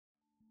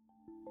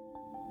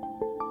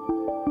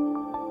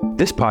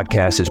This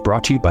podcast is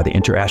brought to you by the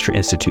InterAstra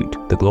Institute,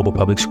 the global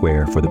public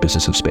square for the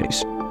business of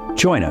space.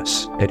 Join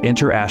us at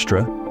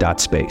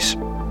interastra.space.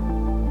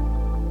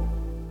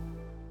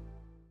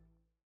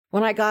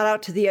 When I got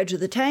out to the edge of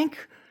the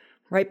tank,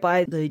 right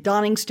by the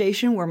donning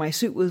station where my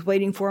suit was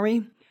waiting for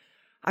me,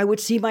 I would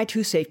see my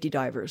two safety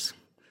divers.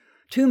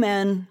 Two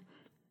men,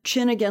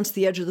 chin against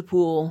the edge of the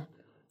pool,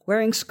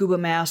 wearing scuba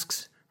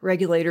masks,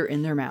 regulator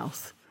in their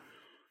mouth.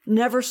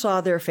 Never saw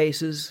their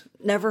faces,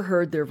 never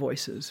heard their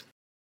voices.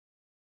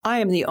 I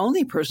am the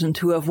only person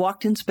to have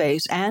walked in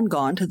space and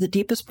gone to the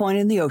deepest point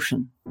in the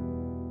ocean.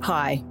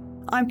 Hi,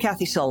 I'm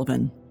Kathy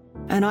Sullivan,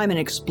 and I'm an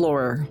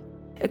explorer.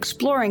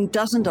 Exploring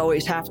doesn't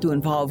always have to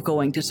involve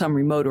going to some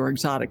remote or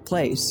exotic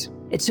place.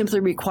 It simply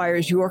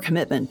requires your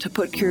commitment to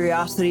put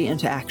curiosity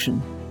into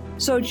action.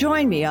 So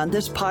join me on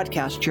this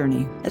podcast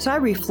journey as I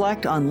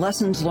reflect on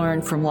lessons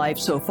learned from life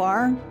so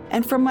far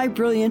and from my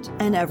brilliant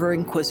and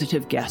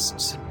ever-inquisitive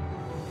guests.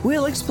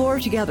 We'll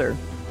explore together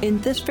in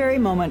this very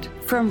moment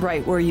from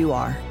right where you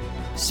are.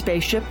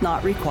 Spaceship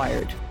not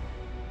required.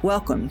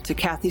 Welcome to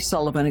Kathy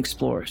Sullivan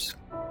Explores.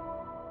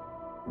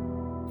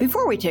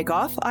 Before we take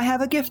off, I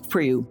have a gift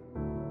for you.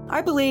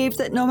 I believe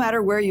that no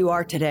matter where you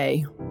are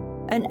today,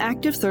 an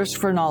active thirst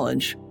for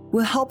knowledge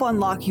will help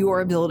unlock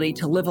your ability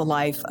to live a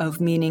life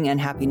of meaning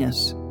and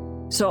happiness.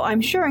 So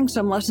I'm sharing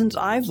some lessons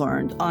I've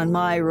learned on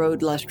my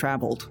road less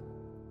traveled.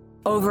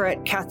 Over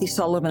at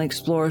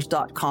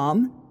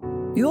KathySullivanExplores.com,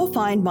 you'll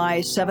find my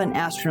 7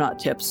 astronaut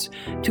tips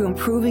to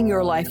improving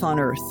your life on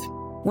Earth.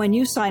 When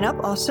you sign up,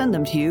 I'll send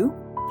them to you,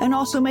 and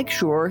also make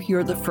sure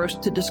you're the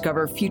first to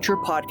discover future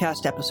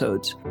podcast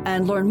episodes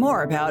and learn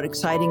more about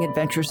exciting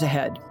adventures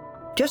ahead.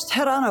 Just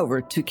head on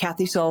over to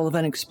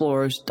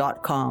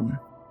KathySullivanExplores.com.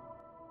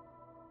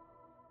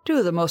 Two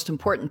of the most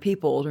important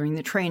people during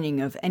the training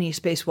of any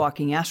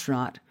spacewalking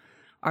astronaut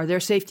are their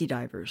safety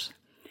divers.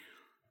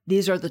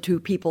 These are the two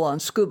people on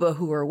scuba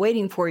who are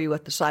waiting for you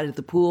at the side of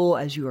the pool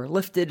as you are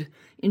lifted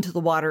into the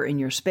water in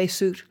your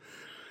spacesuit,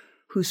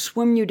 who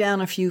swim you down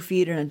a few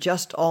feet and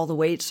adjust all the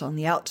weights on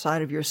the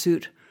outside of your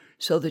suit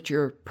so that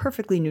you're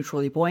perfectly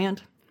neutrally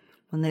buoyant.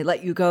 When they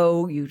let you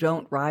go, you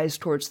don't rise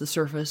towards the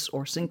surface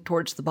or sink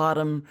towards the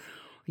bottom.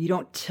 You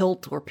don't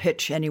tilt or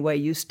pitch anyway.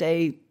 You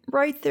stay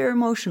right there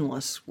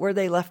motionless where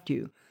they left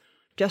you,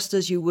 just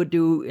as you would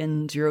do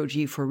in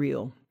zero-G for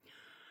real.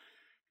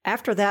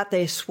 After that,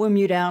 they swim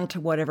you down to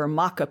whatever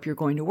mock-up you're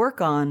going to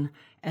work on,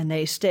 and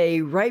they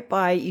stay right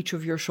by each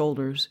of your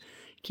shoulders,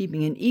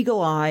 keeping an eagle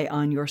eye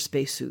on your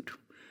spacesuit.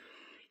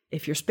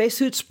 If your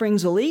spacesuit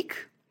springs a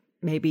leak,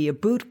 maybe a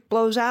boot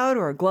blows out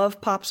or a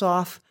glove pops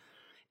off,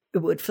 it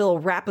would fill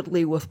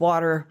rapidly with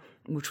water,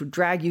 which would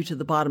drag you to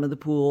the bottom of the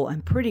pool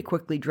and pretty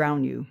quickly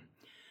drown you.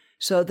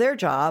 So their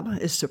job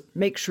is to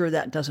make sure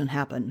that doesn't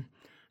happen.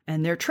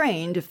 And they're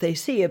trained, if they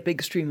see a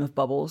big stream of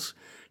bubbles,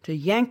 to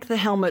yank the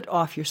helmet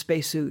off your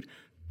spacesuit,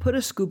 put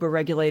a scuba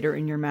regulator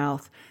in your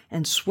mouth,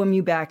 and swim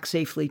you back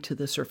safely to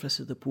the surface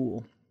of the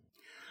pool.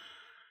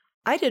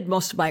 I did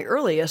most of my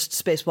earliest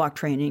spacewalk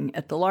training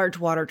at the large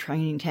water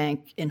training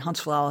tank in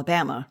Huntsville,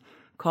 Alabama,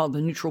 called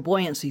the Neutral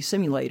Buoyancy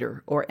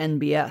Simulator, or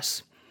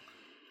NBS.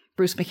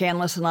 Bruce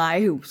McCandless and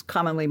I, who's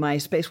commonly my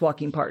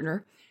spacewalking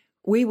partner,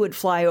 we would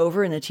fly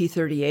over in a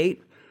T-38,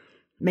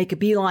 make a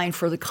beeline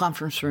for the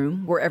conference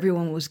room where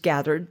everyone was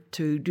gathered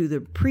to do the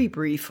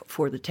pre-brief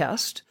for the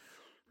test,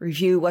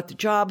 review what the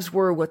jobs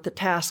were, what the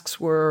tasks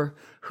were,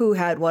 who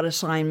had what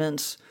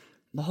assignments,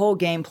 the whole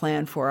game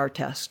plan for our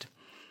test.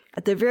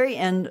 At the very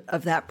end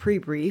of that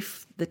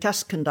pre-brief, the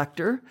test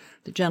conductor,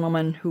 the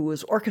gentleman who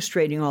was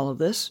orchestrating all of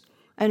this,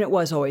 and it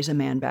was always a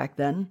man back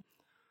then,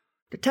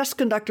 the test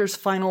conductor's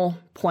final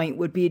point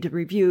would be to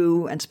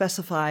review and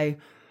specify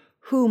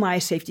who my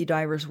safety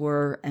divers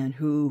were and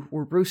who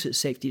were Bruce's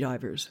safety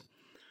divers.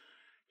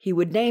 He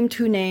would name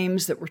 2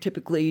 names that were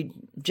typically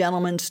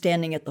gentlemen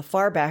standing at the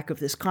far back of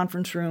this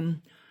conference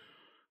room,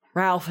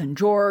 Ralph and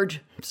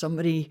George.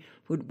 Somebody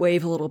would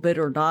wave a little bit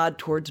or nod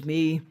towards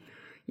me.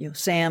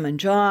 Sam and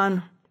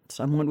John.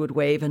 Someone would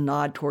wave and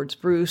nod towards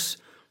Bruce,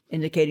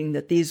 indicating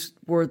that these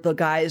were the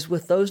guys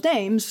with those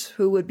names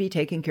who would be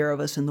taking care of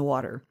us in the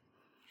water.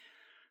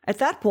 At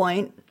that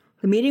point,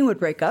 the meeting would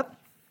break up.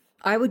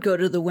 I would go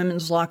to the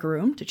women's locker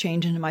room to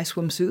change into my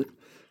swimsuit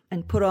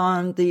and put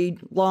on the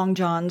Long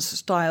John's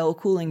style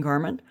cooling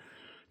garment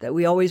that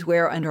we always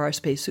wear under our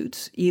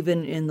spacesuits,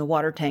 even in the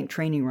water tank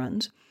training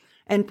runs.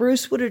 And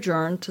Bruce would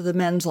adjourn to the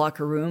men's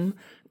locker room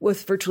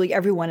with virtually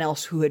everyone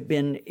else who had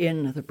been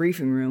in the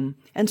briefing room,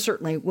 and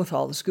certainly with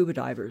all the scuba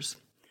divers.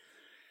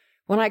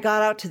 When I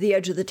got out to the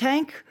edge of the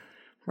tank,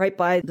 right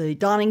by the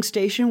donning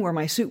station where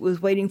my suit was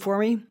waiting for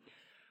me,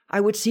 I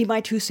would see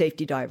my two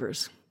safety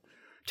divers.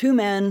 Two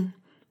men,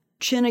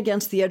 chin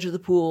against the edge of the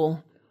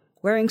pool,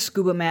 wearing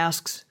scuba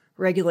masks,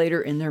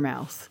 regulator in their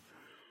mouth.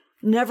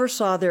 Never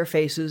saw their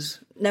faces,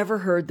 never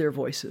heard their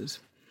voices.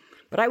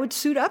 But I would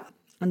suit up,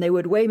 and they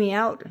would weigh me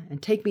out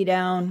and take me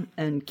down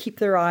and keep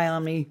their eye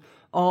on me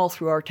all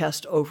through our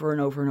test over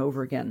and over and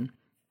over again.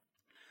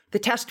 The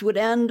test would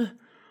end.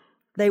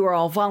 They were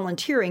all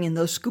volunteering in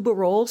those scuba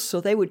roles,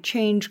 so they would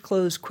change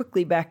clothes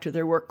quickly back to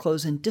their work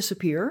clothes and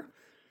disappear.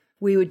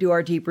 We would do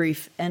our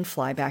debrief and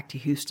fly back to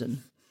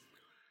Houston.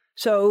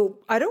 So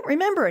I don't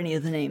remember any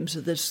of the names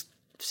of the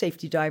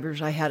safety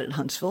divers I had at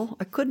Huntsville.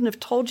 I couldn't have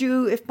told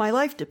you if my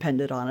life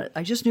depended on it.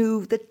 I just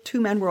knew that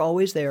 2 men were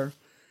always there,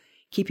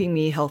 keeping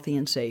me healthy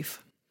and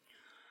safe.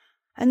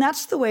 And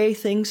that's the way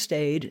things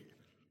stayed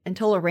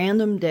until a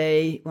random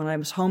day when I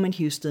was home in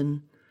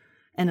Houston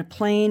and a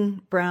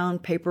plain brown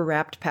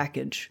paper-wrapped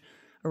package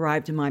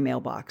arrived in my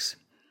mailbox.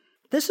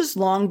 This is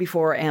long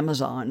before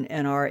Amazon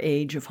and our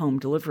age of home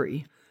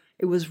delivery.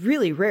 It was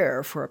really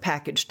rare for a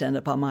package to end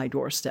up on my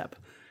doorstep,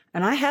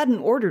 and I hadn't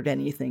ordered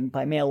anything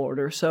by mail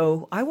order,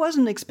 so I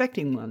wasn't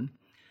expecting one.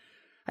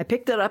 I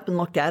picked it up and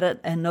looked at it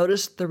and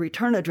noticed the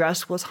return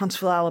address was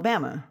Huntsville,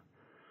 Alabama.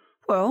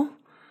 Well,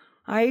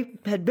 I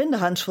had been to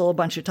Huntsville a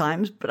bunch of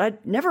times, but I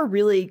never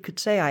really could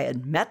say I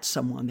had met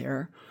someone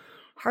there.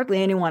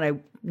 Hardly anyone I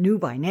knew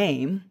by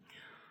name.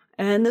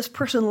 And this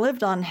person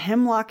lived on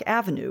Hemlock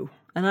Avenue,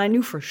 and I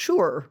knew for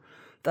sure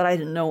that I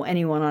didn't know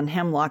anyone on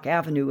Hemlock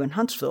Avenue in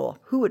Huntsville.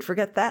 Who would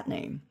forget that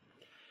name?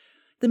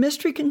 The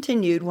mystery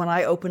continued when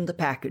I opened the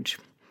package.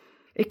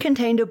 It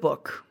contained a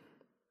book.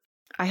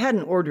 I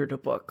hadn't ordered a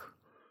book.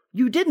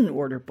 You didn't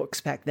order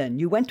books back then.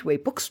 You went to a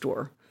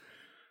bookstore.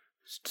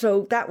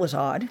 So that was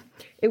odd.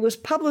 It was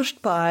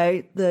published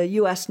by the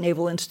U.S.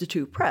 Naval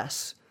Institute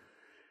Press,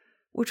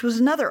 which was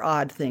another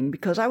odd thing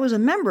because I was a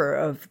member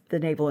of the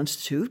Naval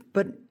Institute,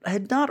 but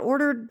had not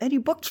ordered any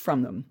books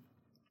from them.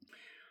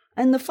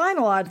 And the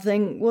final odd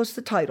thing was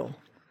the title.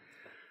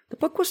 The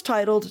book was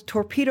titled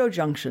Torpedo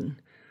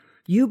Junction,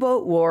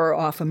 U-Boat War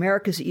Off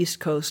America's East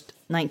Coast,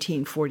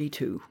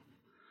 1942.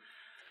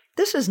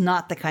 This is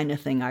not the kind of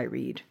thing I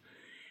read.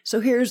 So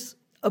here's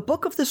a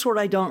book of the sort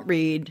I don't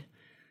read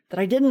that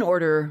I didn't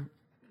order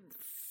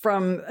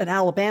from an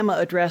Alabama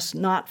address,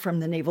 not from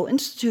the Naval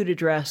Institute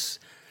address.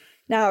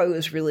 Now I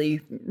was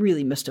really,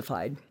 really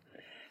mystified.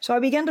 So I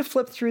began to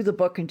flip through the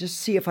book and just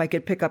see if I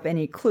could pick up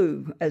any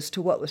clue as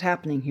to what was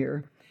happening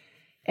here,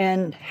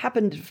 and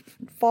happened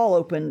to fall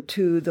open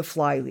to the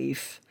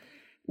flyleaf,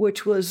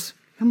 which was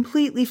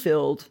completely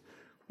filled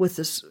with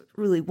this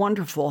really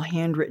wonderful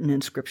handwritten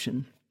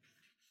inscription.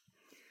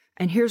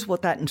 And here's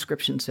what that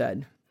inscription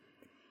said.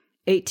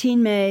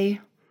 18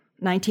 May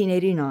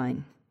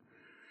 1989,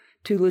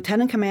 to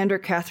Lieutenant Commander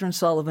Catherine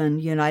Sullivan,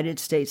 United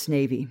States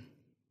Navy.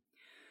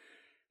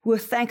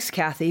 With thanks,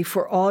 Kathy,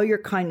 for all your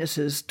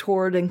kindnesses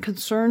toward and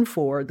concern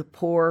for the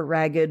poor,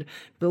 ragged,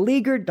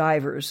 beleaguered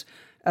divers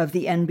of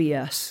the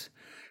NBS,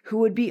 who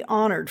would be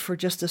honored for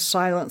just a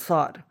silent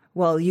thought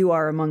while you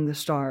are among the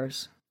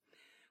stars.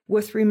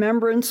 With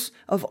remembrance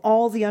of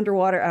all the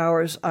underwater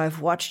hours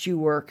I've watched you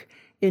work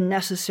in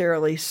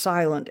necessarily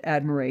silent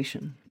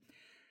admiration.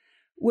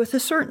 With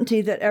the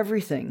certainty that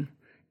everything,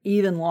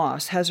 even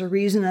loss, has a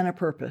reason and a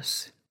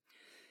purpose,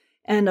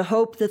 and a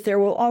hope that there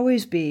will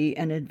always be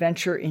an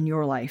adventure in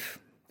your life.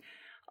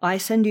 I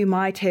send you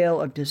my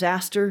tale of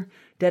disaster,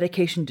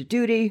 dedication to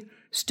duty,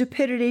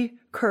 stupidity,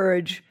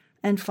 courage,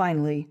 and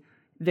finally,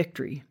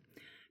 victory.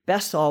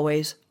 Best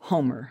always,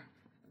 Homer.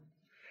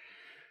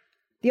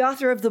 The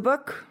author of the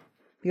book,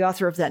 the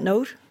author of that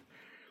note,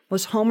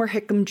 was Homer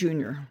Hickam,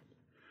 Jr.,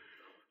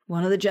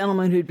 one of the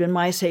gentlemen who'd been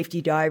my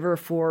safety diver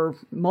for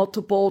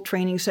multiple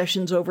training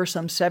sessions over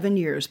some 7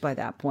 years by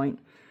that point.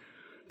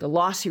 The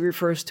loss he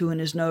refers to in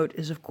his note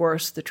is, of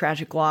course, the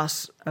tragic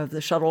loss of the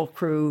shuttle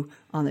crew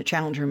on the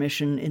Challenger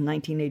mission in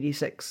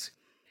 1986.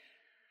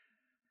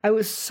 I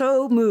was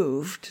so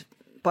moved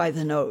by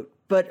the note,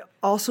 but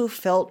also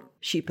felt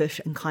sheepish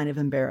and kind of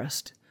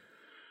embarrassed.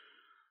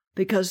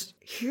 Because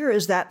here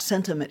is that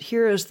sentiment,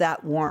 here is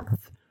that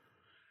warmth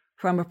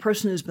from a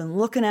person who's been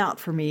looking out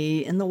for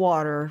me in the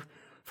water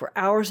for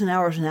hours and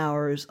hours and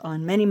hours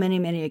on many, many,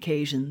 many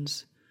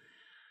occasions.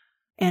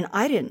 And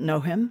I didn't know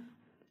him.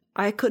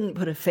 I couldn't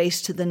put a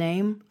face to the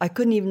name. I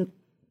couldn't even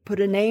put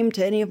a name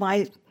to any of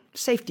my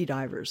safety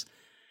divers.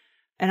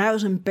 And I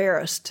was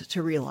embarrassed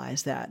to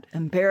realize that,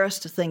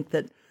 embarrassed to think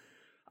that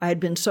I had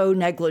been so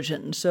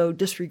negligent and so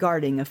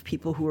disregarding of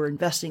people who were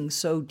investing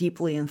so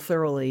deeply and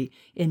thoroughly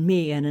in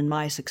me and in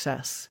my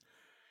success.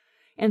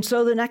 And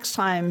so the next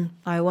time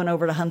I went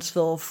over to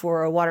Huntsville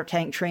for a water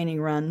tank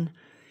training run,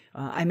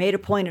 I made a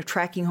point of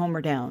tracking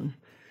Homer down,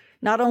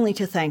 not only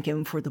to thank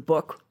him for the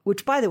book,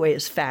 which, by the way,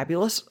 is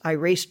fabulous. I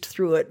raced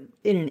through it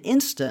in an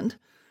instant,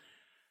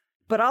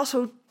 but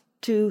also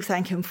to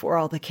thank him for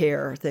all the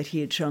care that he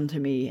had shown to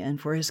me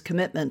and for his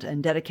commitment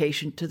and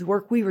dedication to the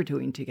work we were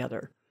doing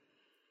together.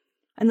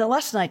 And the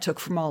lesson I took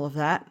from all of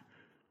that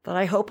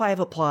I hope I have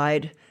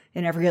applied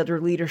in every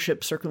other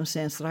leadership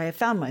circumstance that I have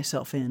found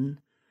myself in,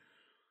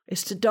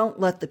 is to don't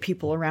let the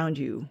people around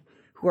you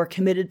who are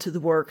committed to the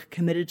work,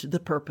 committed to the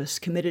purpose,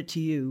 committed to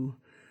you,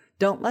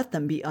 don't let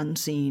them be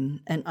unseen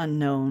and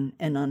unknown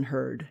and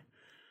unheard.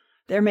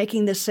 They're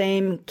making the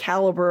same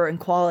caliber and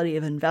quality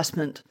of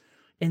investment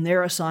in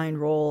their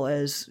assigned role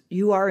as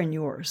you are in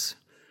yours.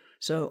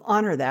 So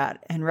honor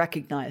that and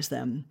recognize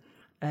them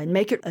and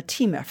make it a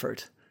team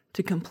effort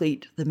to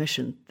complete the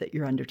mission that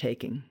you're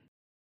undertaking.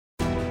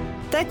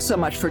 Thanks so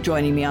much for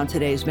joining me on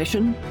today's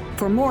mission.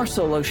 For more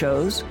solo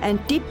shows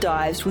and deep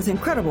dives with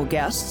incredible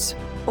guests,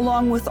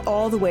 along with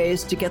all the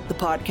ways to get the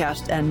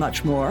podcast and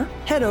much more,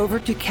 head over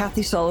to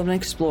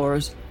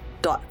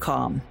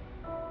KathySullivanExplores.com.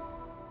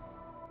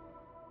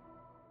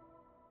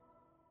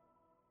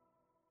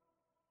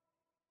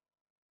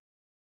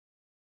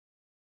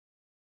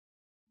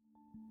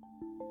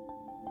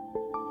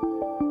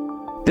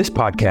 This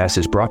podcast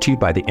is brought to you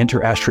by the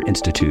Inter-Astra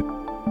Institute.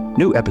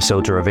 New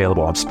episodes are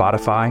available on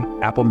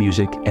Spotify, Apple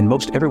Music, and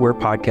most everywhere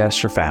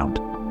podcasts are found.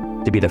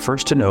 To be the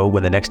first to know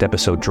when the next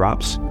episode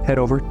drops, head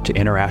over to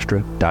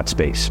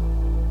interastra.space.